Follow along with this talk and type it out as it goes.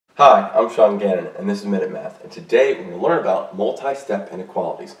Hi, I'm Sean Gannon, and this is Minute Math, and today we're going to learn about multi-step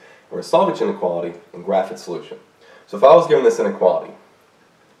inequalities. We're going to solve each inequality and graph its solution. So if I was given this inequality,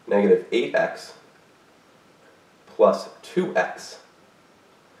 negative 8x plus 2x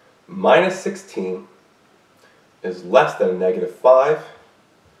minus 16 is less than negative 5x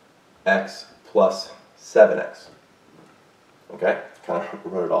plus 7x. Okay, kind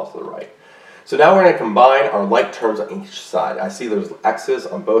of wrote it all to the right. So now we're going to combine our like terms on each side. I see there's x's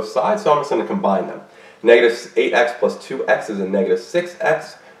on both sides, so I'm just going to combine them. Negative 8x plus 2x is a negative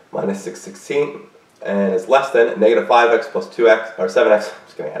 6x minus 16, and is less than negative 5x plus 2x, or 7x, I'm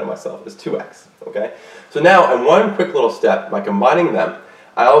just getting ahead of myself, is 2x. Okay? So now, in one quick little step, by combining them,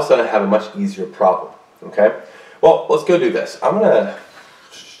 I all of a sudden have a much easier problem. Okay? Well, let's go do this. I'm going to,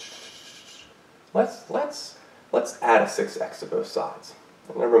 let's add a 6x to both sides.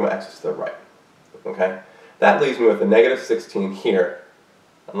 I'm going to bring my x's to the right. Okay, that leaves me with a negative 16 here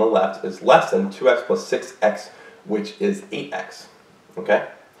on the left is less than 2x plus 6x, which is 8x. Okay,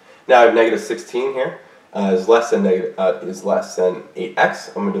 now I have negative 16 here is less than 8x.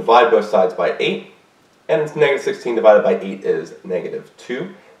 I'm going to divide both sides by 8, and it's negative 16 divided by 8 is negative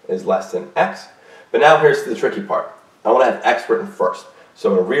 2 is less than x. But now here's the tricky part. I want to have x written first, so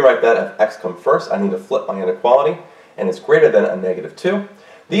I'm going to rewrite that. If x comes first, I need to flip my inequality, and it's greater than a negative 2.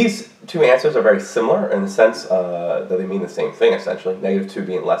 These two answers are very similar in the sense that they mean the same thing, essentially. Negative 2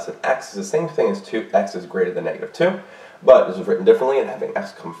 being less than x is the same thing as 2x is greater than negative 2, but this is written differently and having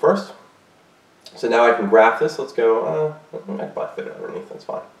x come first. So now I can graph this. Let's go, I can probably fit it underneath, that's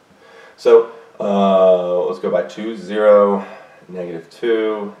fine. So let's go by 2, 0, negative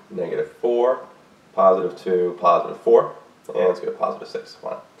 2, negative 4, positive 2, positive 4, and let's go positive 6,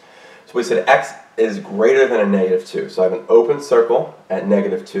 fine. So we said x is greater than a negative 2. So I have an open circle at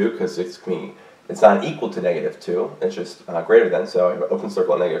negative 2 because it's not equal to negative 2. It's just greater than. So I have an open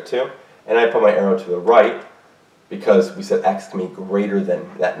circle at negative 2. And I put my arrow to the right because we said x can be greater than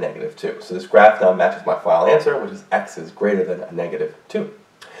that negative 2. So this graph now matches my final answer, which is x is greater than a negative 2.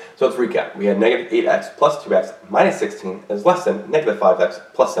 So let's recap. We had negative 8x plus 2x minus 16 is less than negative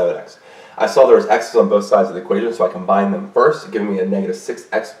 5x plus 7x. I saw there was x's on both sides of the equation, so I combined them first, giving me a negative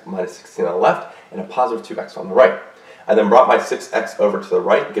 6x minus 16 on the left and a positive 2x on the right. I then brought my 6x over to the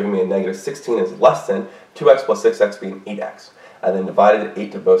right, giving me a negative 16 is less than 2x plus 6x being 8x. I then divided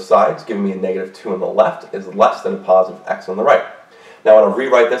 8 to both sides, giving me a negative 2 on the left is less than a positive x on the right. Now I want to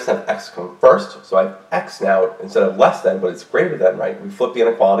rewrite this and have x come first, so I have x now instead of less than, but it's greater than, right? We flip the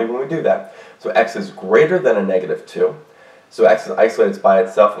inequality when we do that. So x is greater than a negative 2. So x is isolated by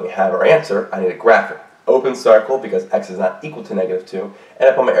itself, and we have our answer. I need to graph it. Open circle because x is not equal to negative 2, and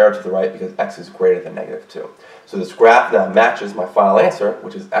I put my arrow to the right because x is greater than negative 2. So this graph now matches my final answer,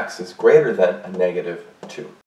 which is x is greater than a negative 2.